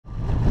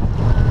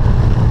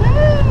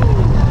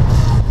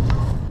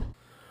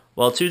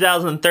Well,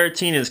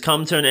 2013 has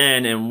come to an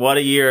end, and what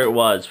a year it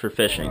was for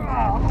fishing.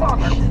 Yeah,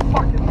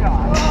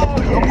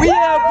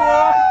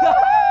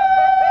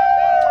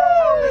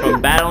 boy!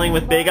 From battling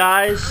with big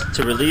eyes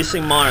to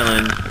releasing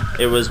marlin,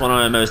 it was one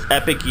of the most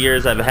epic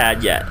years I've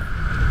had yet.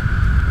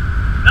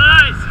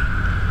 Nice!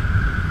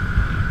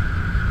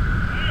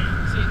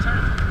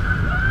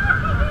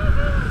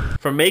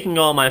 From making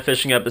all my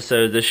fishing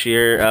episodes this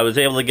year, I was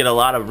able to get a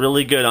lot of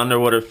really good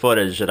underwater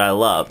footage that I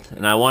loved,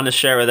 and I wanted to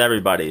share with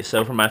everybody.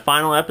 So for my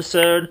final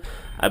episode,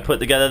 I put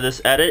together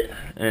this edit,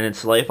 and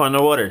it's life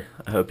underwater.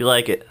 I hope you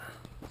like it.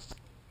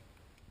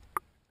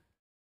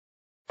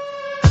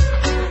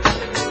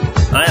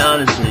 I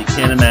honestly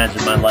can't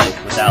imagine my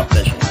life without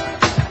fishing.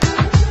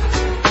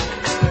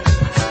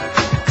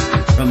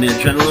 From the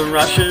adrenaline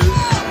rushes,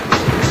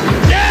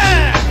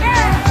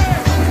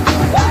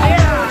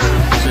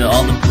 to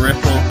all the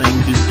peripheral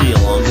things you see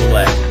along the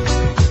way.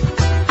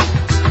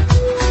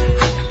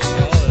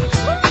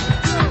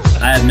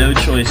 I have no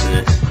choice in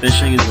it.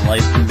 Fishing is the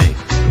life for me.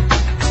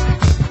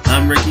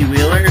 I'm Ricky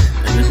Wheeler,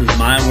 and this is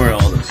my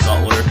world of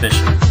saltwater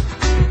fishing.